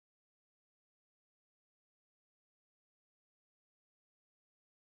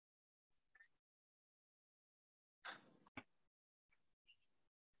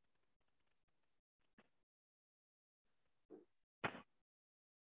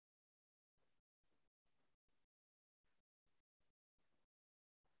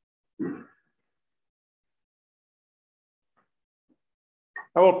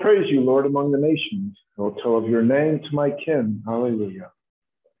I will praise you, Lord, among the nations. I will tell of your name to my kin. Hallelujah.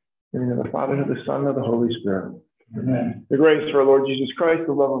 In the name of the Father, and of the Son, and of the Holy Spirit. Amen. The grace of our Lord Jesus Christ,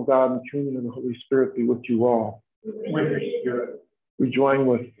 the love of God, and the communion of the Holy Spirit be with you all. With your spirit. We join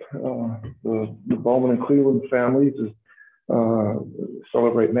with the Bowman and Cleveland families to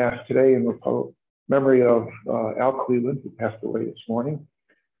celebrate Mass today in the memory of Al Cleveland, who passed away this morning.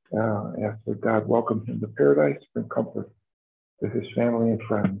 Ask that God welcome him to paradise, bring comfort to his family and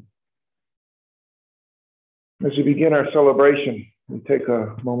friends. As we begin our celebration, we take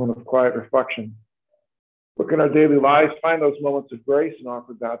a moment of quiet reflection. Look in our daily lives, find those moments of grace, and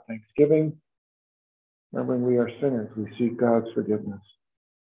offer God thanksgiving. Remembering we are sinners, we seek God's forgiveness.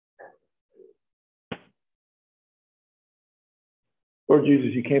 Lord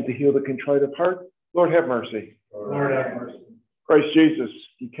Jesus, you came to heal the contrite of heart. Lord, have mercy. Lord, have mercy. Christ Jesus,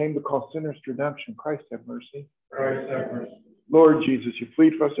 you came to call sinners to redemption. Christ, have mercy. Christ, have mercy. Lord Jesus, you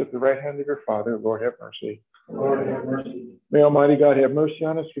plead for us at the right hand of your Father. Lord, have mercy. Lord, have mercy. May Almighty God have mercy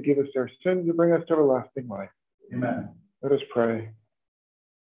on us, forgive us our sins, and bring us to everlasting life. Amen. Let us pray.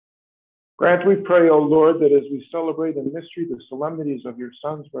 Grant, we pray, O Lord, that as we celebrate in mystery the solemnities of your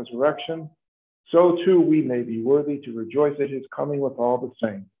Son's resurrection, so too we may be worthy to rejoice at his coming with all the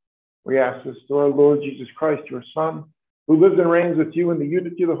saints. We ask this through our Lord Jesus Christ, your Son, who lives and reigns with you in the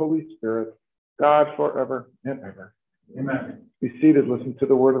unity of the Holy Spirit, God forever and ever. Amen. Be seated, listen to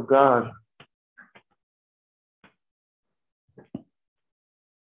the word of God.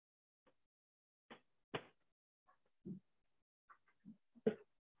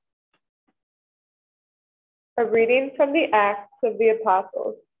 A reading from the Acts of the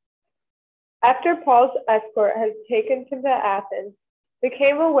Apostles. After Paul's escort had taken him to Athens, they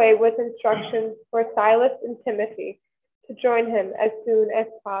came away with instructions for Silas and Timothy to join him as soon as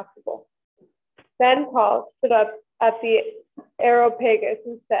possible. Then Paul stood up at the Areopagus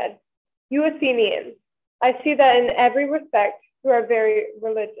and said, "You Athenians, I see that in every respect you are very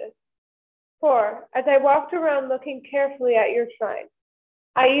religious. For as I walked around looking carefully at your shrine,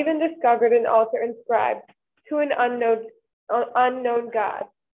 I even discovered an altar inscribed to an unknown God.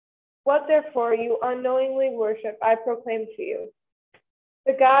 What therefore you unknowingly worship, I proclaim to you.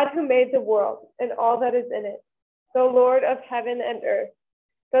 The God who made the world and all that is in it, the Lord of heaven and earth,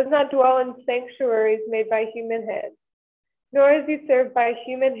 does not dwell in sanctuaries made by human hands, nor is he served by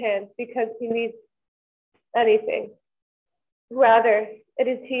human hands because he needs anything. Rather, it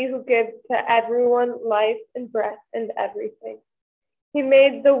is he who gives to everyone life and breath and everything. He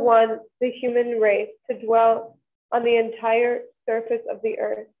made the human race, to dwell on the entire surface of the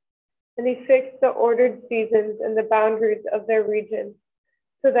earth, and he fixed the ordered seasons and the boundaries of their region,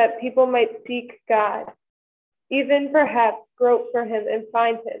 so that people might seek God, even perhaps grope for him and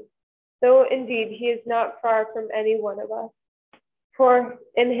find him, though indeed he is not far from any one of us. For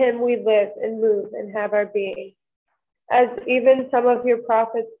in him we live and move and have our being, as even some of your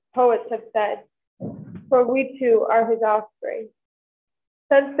poets have said, for we too are his offspring.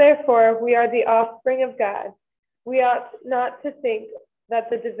 Since therefore we are the offspring of God, we ought not to think that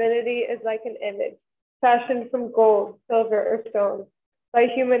the divinity is like an image, fashioned from gold, silver, or stone, by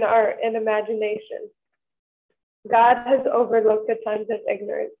human art and imagination. God has overlooked the times of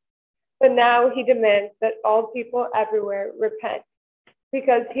ignorance, but now he demands that all people everywhere repent,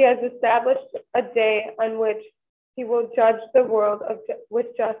 because he has established a day on which he will judge the world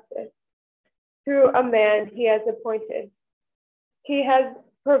with justice, through a man he has appointed. He has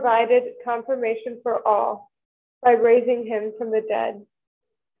provided confirmation for all by raising him from the dead.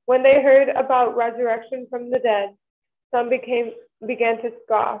 When they heard about resurrection from the dead, some began to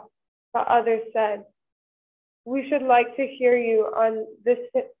scoff, but others said, "We should like to hear you on this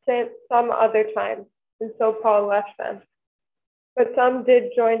some other time." And so Paul left them. But some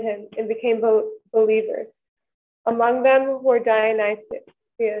did join him and became believers. Among them were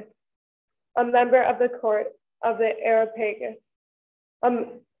Dionysius, a member of the court of the Areopagus,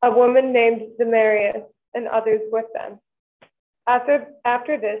 a woman named Damaris, and others with them.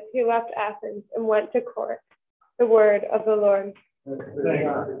 After this, he left Athens and went to court. The word of the Lord.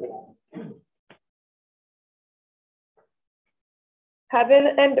 Heaven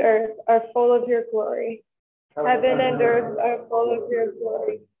and earth are full of your glory. Heaven and earth are full of your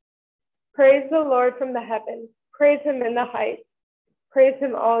glory. Praise the Lord from the heavens. Praise him in the heights. Praise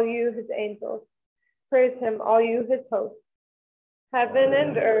him, all you his angels. Praise him, all you his hosts. Heaven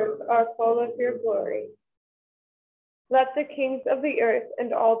and earth are full of your glory. Let the kings of the earth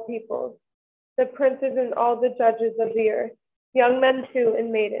and all peoples, the princes and all the judges of the earth, young men too and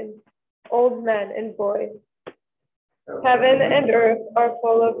maidens, old men and boys. Heaven and earth are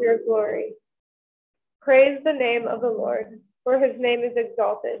full of your glory. Praise the name of the Lord. for his name is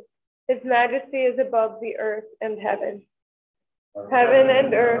exalted. His majesty is above the earth and heaven. Heaven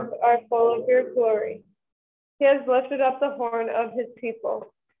and earth are full of your glory. He has lifted up the horn of his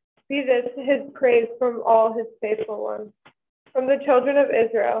people. Be this his praise from all his faithful ones, from the children of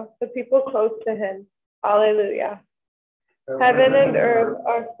Israel, the people close to him. Alleluia. Heaven and earth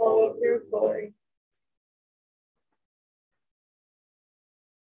are full of your glory.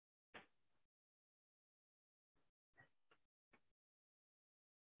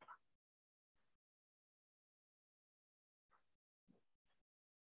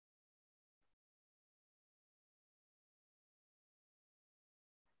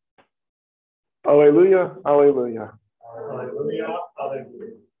 Alleluia, alleluia. Hallelujah.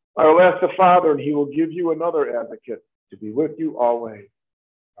 Hallelujah. I will ask the Father, and he will give you another advocate to be with you always.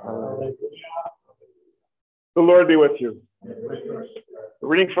 Hallelujah. The Lord be with you. And with your spirit. The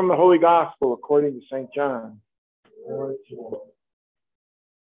reading from the Holy Gospel according to St. John. Glory to you.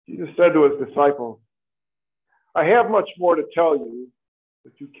 Jesus said to his disciples, I have much more to tell you,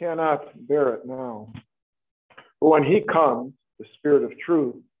 but you cannot bear it now. But when he comes, the Spirit of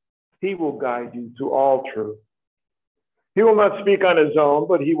truth, he will guide you to all truth. He will not speak on his own,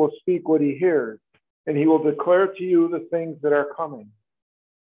 but he will speak what he hears, and he will declare to you the things that are coming.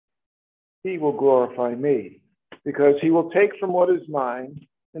 He will glorify me, because he will take from what is mine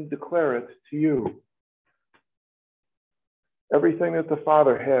and declare it to you. Everything that the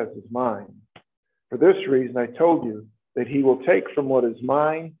Father has is mine. For this reason, I told you that he will take from what is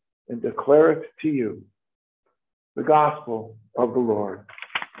mine and declare it to you. The Gospel of the Lord.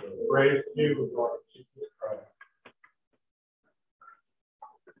 Praise to you, Lord Jesus Christ.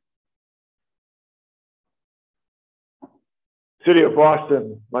 The city of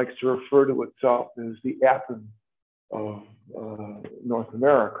Boston likes to refer to itself as the Athens of North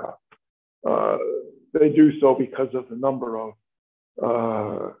America. They do so because of the number of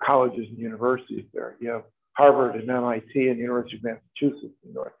colleges and universities there. You have Harvard and MIT and University of Massachusetts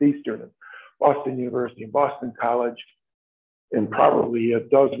and Northeastern and Boston University and Boston College, and probably a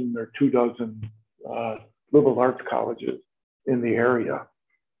dozen or 24 liberal arts colleges in the area.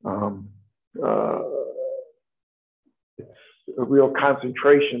 It's a real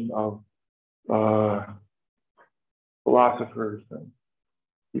concentration of philosophers and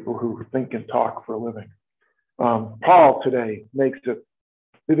people who think and talk for a living. Paul today makes it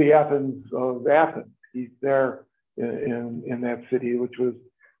to the Athens of Athens. He's there in that city, which was,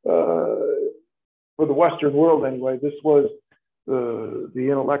 for the Western world anyway, this was the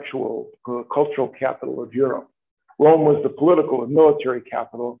intellectual, cultural capital of Europe. Rome was the political and military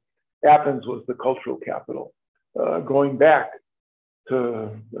capital. Athens was the cultural capital, going back to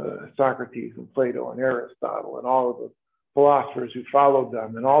Socrates and Plato and Aristotle and all of the philosophers who followed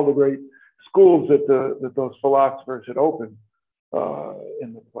them and all the great schools that those philosophers had opened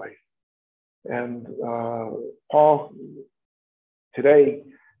in the place. And Paul today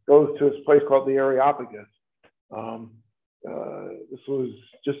goes to this place called the Areopagus. This was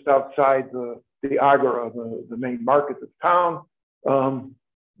just outside the agora, the main market of town.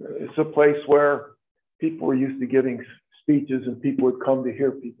 It's a place where people were used to giving speeches, and people would come to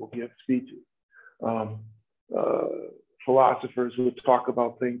hear people give speeches. Philosophers would talk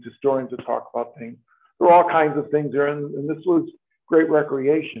about things, historians would talk about things. There were all kinds of things there, and this was great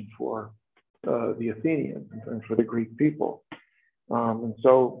recreation for the Athenians and for the Greek people. And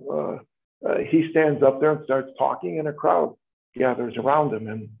so he stands up there and starts talking, and a crowd gathers around him.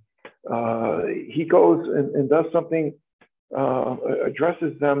 And he goes and does something,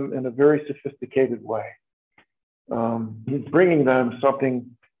 addresses them in a very sophisticated way. He's bringing them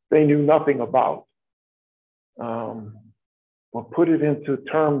something they knew nothing about. Or put it into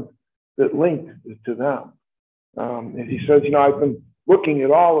terms that linked to them. And he says, I've been looking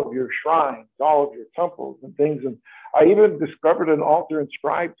at all of your shrines, all of your temples and things, and I even discovered an altar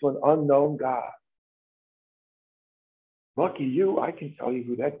inscribed to an unknown God. Lucky you, I can tell you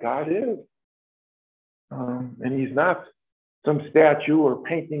who that God is. And he's not some statue or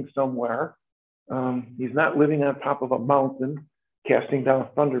painting somewhere. He's not living on top of a mountain, casting down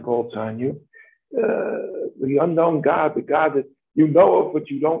thunderbolts on you. The unknown God, the God that you know of, but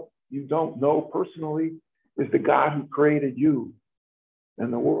you don't know personally, is the God who created you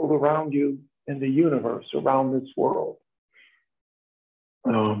and the world around you and the universe around this world.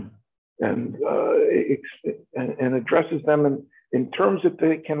 And addresses them in terms that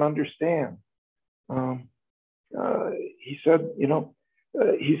they can understand. He said,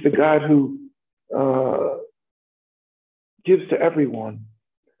 he's the God who gives to everyone.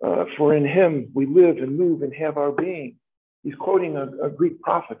 For in him we live and move and have our being. He's quoting a Greek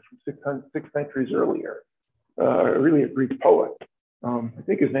prophet from 6 centuries earlier. really a Greek poet. I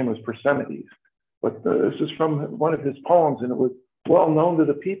think his name was Persemides, but this is from one of his poems, and it was well known to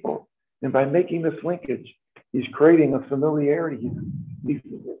the people. And by making this linkage, he's creating a familiarity.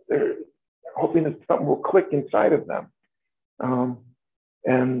 They're hoping that something will click inside of them.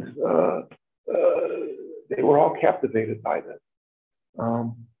 And they were all captivated by this.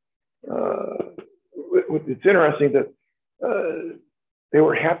 It's interesting that they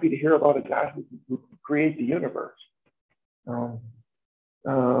were happy to hear about a God who created the universe.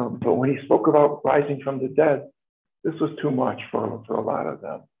 But when he spoke about rising from the dead, this was too much for a lot of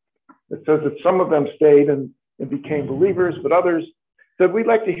them. It says that some of them stayed and became believers, but others said, we'd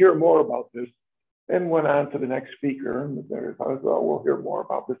like to hear more about this, and went on to the next speaker. And they thought, well, we'll hear more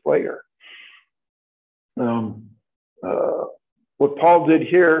about this later. What Paul did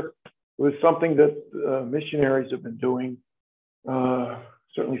here was something that missionaries have been doing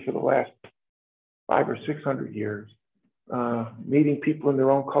certainly for the last 500 or 600 years, meeting people in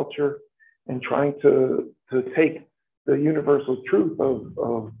their own culture and trying to take the universal truth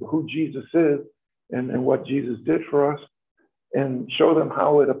of who Jesus is and what Jesus did for us and show them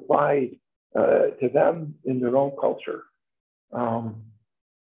how it applied to them in their own culture. And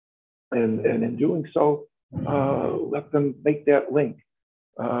in doing so, let them make that link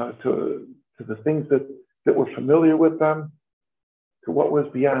to the things that were familiar with them, to what was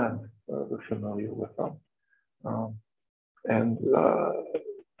beyond the familiar with them.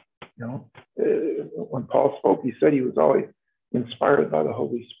 When Paul spoke, he said he was always inspired by the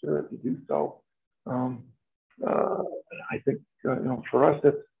Holy Spirit to do so. I think, for us,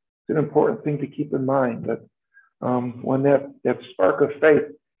 that's an important thing to keep in mind, that when that spark of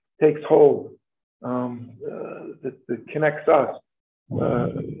faith takes hold, that connects us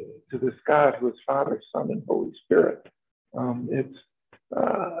to this God who is Father, Son, and Holy Spirit. It's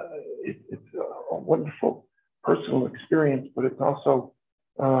a wonderful personal experience, but it's also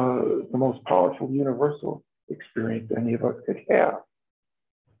the most powerful universal experience any of us could have.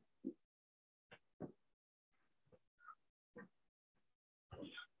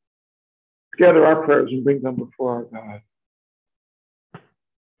 Let's gather our prayers and bring them before our God.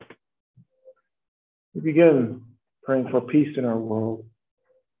 We begin praying for peace in our world.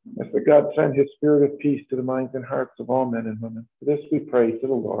 As the God send his spirit of peace to the minds and hearts of all men and women. For this we pray to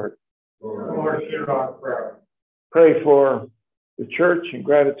the Lord. Lord, hear our prayer. Pray for the church in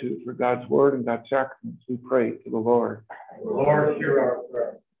gratitude for God's word and God's sacraments. We pray to the Lord. Lord, hear our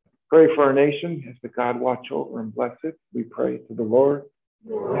prayer. Pray for our nation as the God watch over and bless it. We pray to the Lord.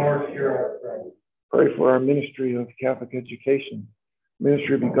 Lord, hear our prayer. Pray for our ministry of Catholic education.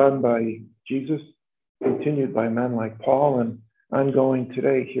 Ministry begun by Jesus, continued by men like Paul, and ongoing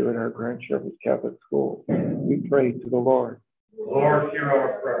today here at our Grand Shepherd's Catholic School. We pray to the Lord. Lord, hear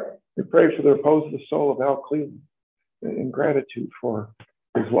our prayer. We pray for the repose of the soul of Al Cleveland in gratitude for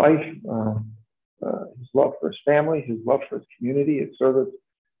his life, his love for his family, his love for his community, his service,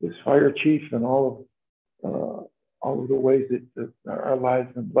 his fire chief, and all of the ways that our lives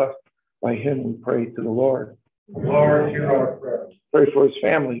have been blessed by him. We pray to the Lord. Lord, hear our prayer. Pray for his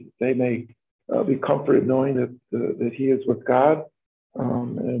family, that they may be comforted knowing that he is with God,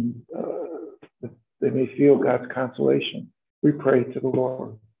 and that they may feel God's consolation. We pray to the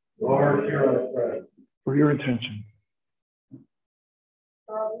Lord. Lord, hear our prayer. For your intention.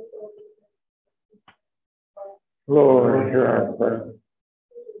 Lord, hear our prayer.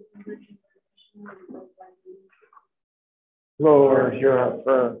 Lord, hear our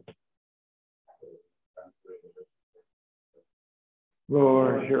prayer.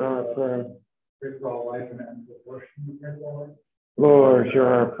 Lord, hear our prayer. Pray for all life and end of worship. Lord, hear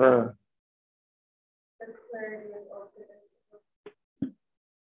our prayer.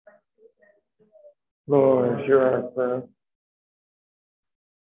 Lord, hear our prayer.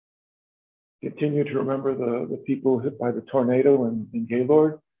 Continue to remember the people hit by the tornado in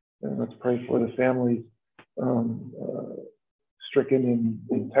Gaylord, and let's pray for the families stricken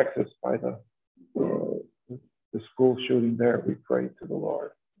in Texas by the school shooting there. We pray to the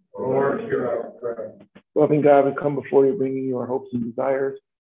Lord. Lord, hear our prayer. Loving God, we come before you, bringing you our hopes and desires.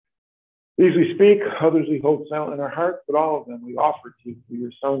 These we speak, others we hold silent in our hearts, but all of them we offer to you through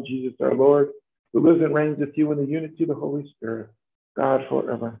your Son, Jesus our Lord, who lives and reigns with you in the unity of the Holy Spirit, God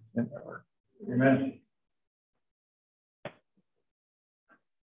forever and ever. Amen.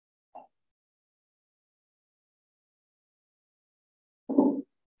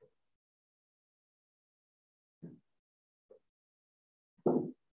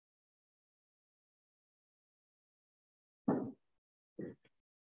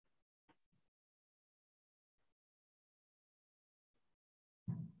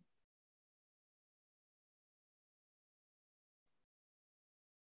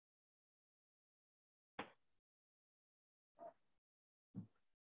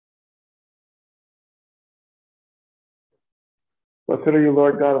 Blessed are you,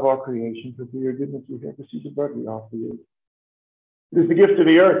 Lord God of all creation, for through your goodness we have received the bread we offer you. It is the gift of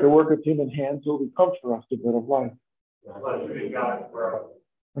the earth, the work of human hands, will become for us the bread of life. Blessed be God forever.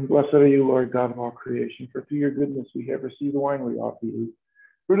 And blessed are you, Lord God of all creation, for through your goodness we have received the wine we offer you.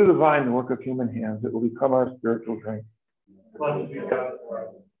 Fruit of the vine, the work of human hands, it will become our spiritual drink. Blessed be God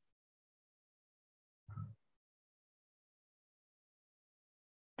forever.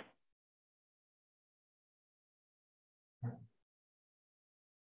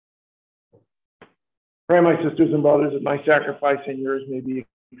 Pray, my sisters and brothers, that my sacrifice and yours may be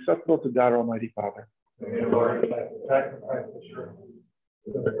acceptable to God, Almighty Father. May the Lord accept the sacrifice of your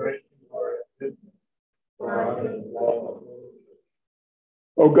for the grace of our Lord, for us and all.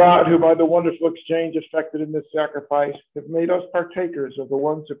 O God, who by the wonderful exchange effected in this sacrifice have made us partakers of the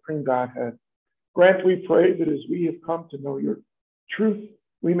one supreme Godhead, grant, we pray, that as we have come to know your truth,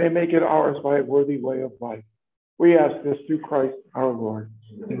 we may make it ours by a worthy way of life. We ask this through Christ our Lord.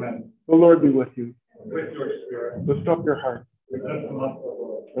 Amen. The Lord be with you. With your spirit, Lift up your heart. we lift them up, O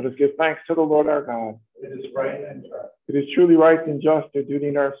Lord. Let us give thanks to the Lord our God. It is right and just. It is truly right and just, our duty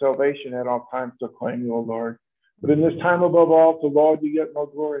and our salvation at all times to acclaim you, O Lord. But in this time above all, to laud you yet more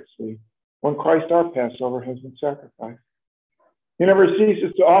gloriously, when Christ our Passover has been sacrificed. He never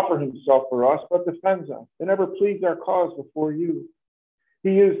ceases to offer himself for us, but defends us, and ever pleads our cause before you.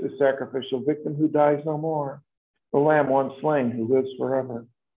 He is the sacrificial victim who dies no more, the Lamb once slain who lives forever.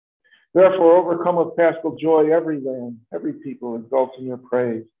 Therefore, overcome with paschal joy, every land, every people exalts in your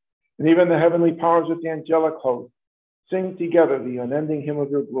praise. And even the heavenly powers with the angelic host sing together the unending hymn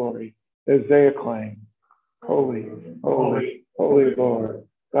of your glory as they acclaim. Holy, holy, holy Lord,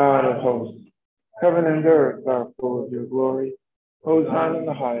 God of hosts, heaven and earth are full of your glory. Hosanna in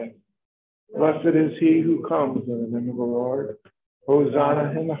the highest. Blessed is he who comes in the name of the Lord.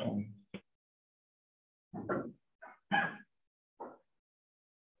 Hosanna in the highest.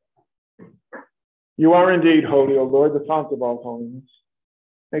 You are indeed holy, O Lord, the fount of all holiness.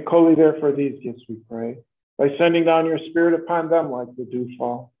 Make holy, therefore, these gifts, we pray, by sending down your Spirit upon them like the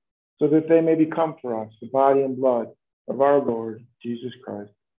dewfall, so that they may become for us the body and blood of our Lord Jesus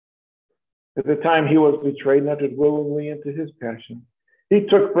Christ. At the time he was betrayed and entered willingly into his passion, he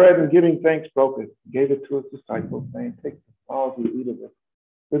took bread and giving thanks broke it, and gave it to his disciples, saying, "Take this, all of you, eat of it.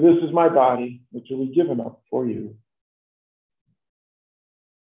 For this is my body, which will be given up for you."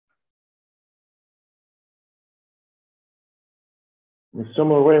 In a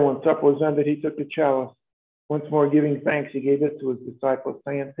similar way, when supper was ended, he took the chalice. Once more giving thanks, he gave it to his disciples,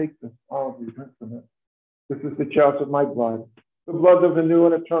 saying, "Take this, all of you, drink from it. This is the chalice of my blood, the blood of the new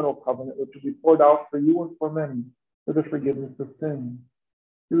and eternal covenant, which will be poured out for you and for many for the forgiveness of sins.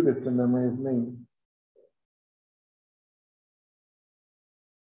 Do this in memory of me."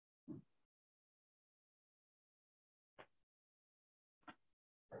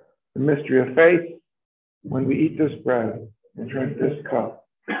 The mystery of faith. When we eat this bread and drink this cup,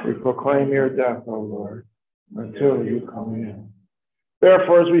 we proclaim your death, O Lord, until you come again.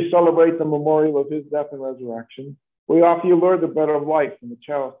 Therefore, as we celebrate the memorial of his death and resurrection, we offer you, Lord, the bread of life and the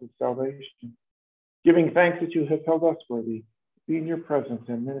chalice of salvation, giving thanks that you have held us worthy to be in your presence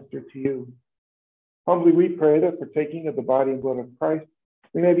and minister to you. Humbly we pray that, partaking of the body and blood of Christ,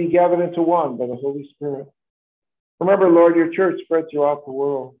 we may be gathered into one by the Holy Spirit. Remember, Lord, your church spread throughout the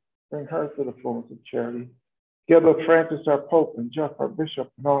world. Bring her to the fullness of charity. Together with Francis, our Pope, and Jeff, our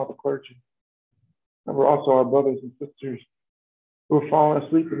Bishop, and all the clergy. Remember also our brothers and sisters who have fallen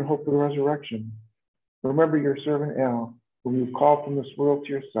asleep in the hope of the resurrection. Remember your servant Al, whom you called from this world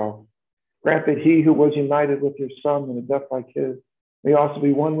to yourself. Grant that he who was united with your Son in a death like his may also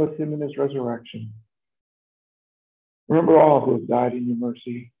be one with him in his resurrection. Remember all who have died in your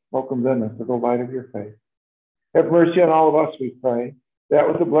mercy. Welcome them into the light of your faith. Have mercy on all of us, we pray, that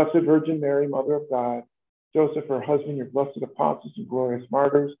with the Blessed Virgin Mary, Mother of God, Joseph, her husband, your blessed apostles and glorious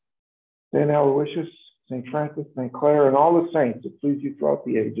martyrs, St. Aloysius, St. Francis, St. Clare, and all the saints that please you throughout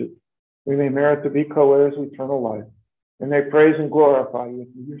the ages, we may merit to be co-heirs of eternal life, and may praise and glorify you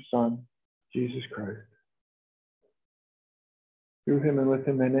through your Son, Jesus Christ. Through him and with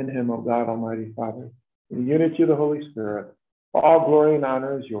him and in him, O God, Almighty Father, in the unity of the Holy Spirit, all glory and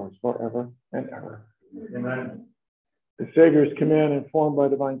honor is yours forever and ever. Amen. The Savior's command, informed by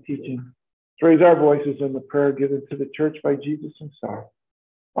divine teaching, to raise our voices in the prayer given to the church by Jesus himself.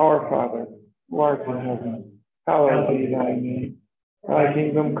 Our Father, who art in heaven, hallowed be thy name. Thy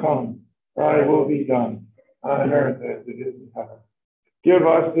kingdom come, thy will be done, on earth as it is in heaven. Give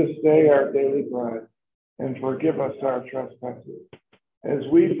us this day our daily bread, and forgive us our trespasses, as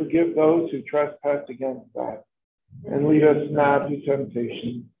we forgive those who trespass against us. And lead us not into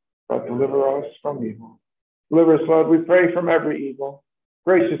temptation, but deliver us from evil. Deliver us, Lord, we pray, from every evil.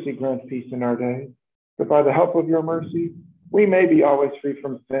 Graciously grant peace in our day, that by the help of your mercy, we may be always free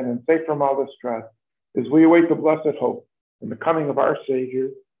from sin and safe from all distress, as we await the blessed hope and the coming of our Savior,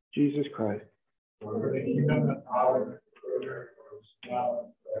 Jesus Christ.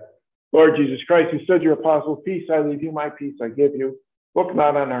 Lord Jesus Christ, who said your apostle, peace I leave you, my peace I give you. Look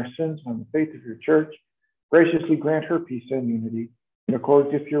not on our sins, but on the faith of your church. Graciously grant her peace and unity, in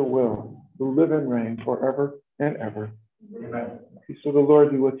accordance with your will, who live and reign forever and ever. Amen. Peace of the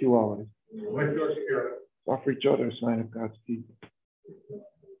Lord be with you always. With your spirit. Offer each other a sign of God's peace.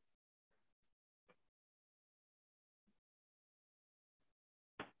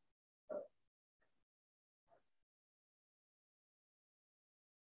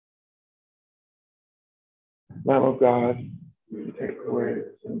 Lamb of God, you take away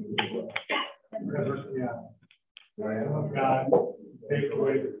the sins of the world. Have mercy on us. Lamb of God, take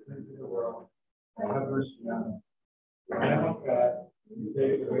away the sins of the world. Have mercy on us. Lamb of God, you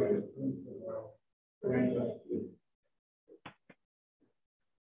take away the sins of the world. Grant us peace.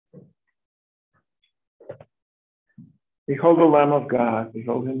 Behold the Lamb of God.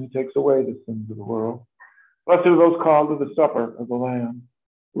 Behold him who takes away the sins of the world. Blessed are those called to the supper of the Lamb.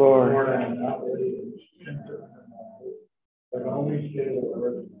 Lord, I am not worthy to enter into my house, but only say the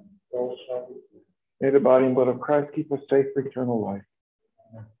word, and so shall be. may the body and blood of Christ keep us safe for eternal life.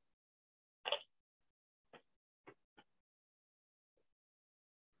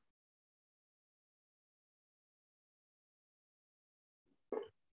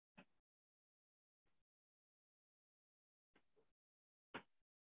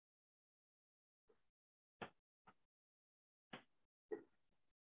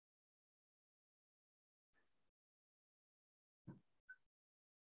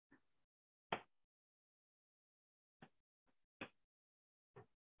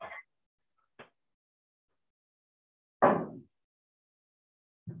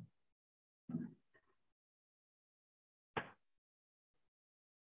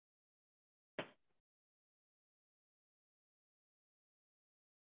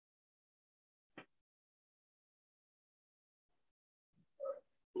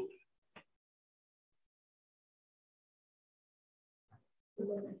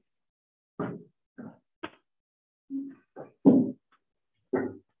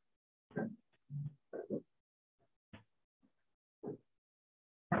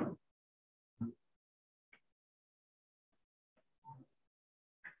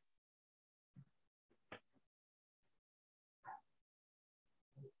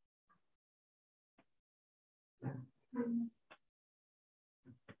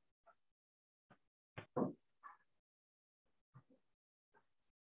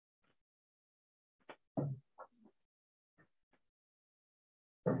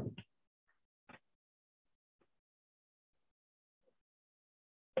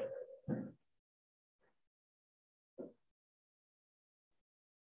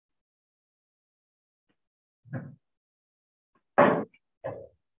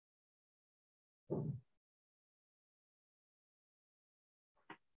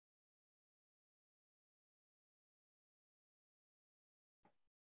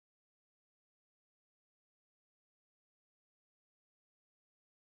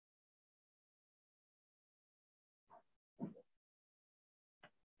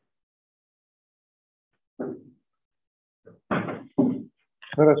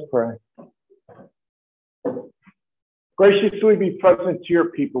 Let us pray. Graciously be present to your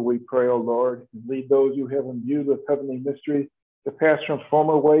people, we pray, O Lord, and lead those you have imbued with heavenly mysteries to pass from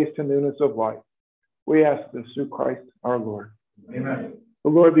former ways to newness of life. We ask this through Christ our Lord. Amen. The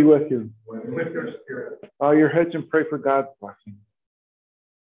Lord be with you. With your spirit. Bow your heads and pray for God's blessing.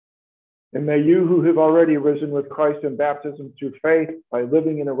 And may you who have already risen with Christ in baptism through faith, by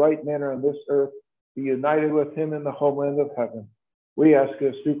living in a right manner on this earth, be united with him in the homeland of heaven. We ask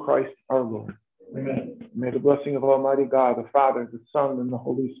this through Christ our Lord. Amen. May the blessing of Almighty God, the Father, the Son, and the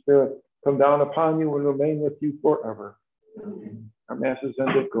Holy Spirit come down upon you and remain with you forever. Our Mass is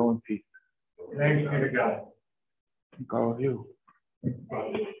ended. Go in peace. Thanks be to God. Thank all of you.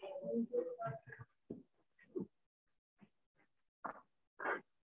 Bye.